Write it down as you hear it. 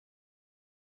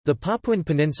The Papuan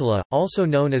Peninsula, also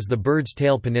known as the Bird's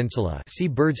Tail Peninsula, see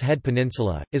Bird's Head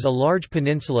Peninsula, is a large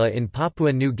peninsula in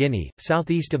Papua New Guinea,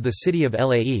 southeast of the city of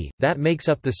Lae, that makes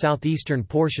up the southeastern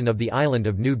portion of the island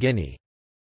of New Guinea.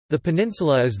 The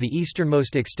peninsula is the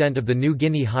easternmost extent of the New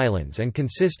Guinea Highlands and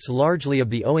consists largely of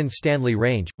the Owen Stanley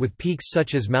Range, with peaks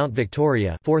such as Mount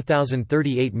Victoria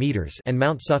 4,038 meters and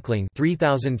Mount Suckling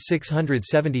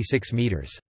 3,676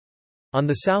 meters. On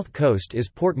the south coast is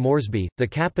Port Moresby, the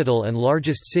capital and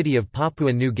largest city of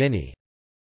Papua New Guinea.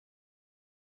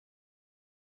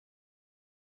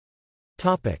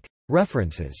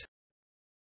 References